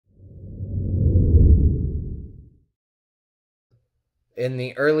In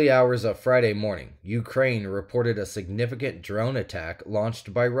the early hours of Friday morning, Ukraine reported a significant drone attack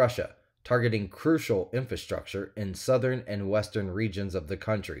launched by Russia, targeting crucial infrastructure in southern and western regions of the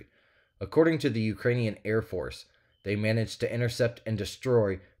country. According to the Ukrainian Air Force, they managed to intercept and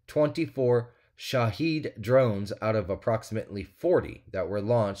destroy 24 Shahed drones out of approximately 40 that were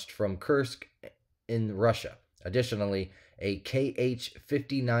launched from Kursk in Russia. Additionally, a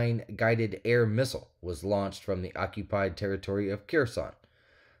Kh-59 guided air missile was launched from the occupied territory of Kherson.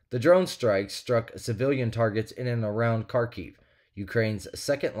 The drone strikes struck civilian targets in and around Kharkiv, Ukraine's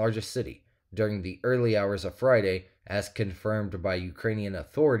second largest city, during the early hours of Friday, as confirmed by Ukrainian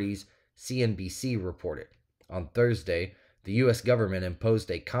authorities, CNBC reported. On Thursday, the U.S. government imposed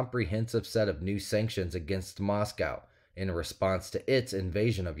a comprehensive set of new sanctions against Moscow in response to its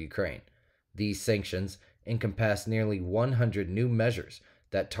invasion of Ukraine. These sanctions encompass nearly 100 new measures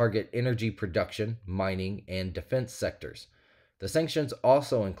that target energy production, mining, and defense sectors. The sanctions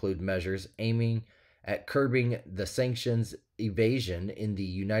also include measures aiming at curbing the sanctions evasion in the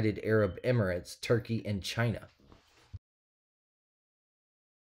United Arab Emirates, Turkey, and China.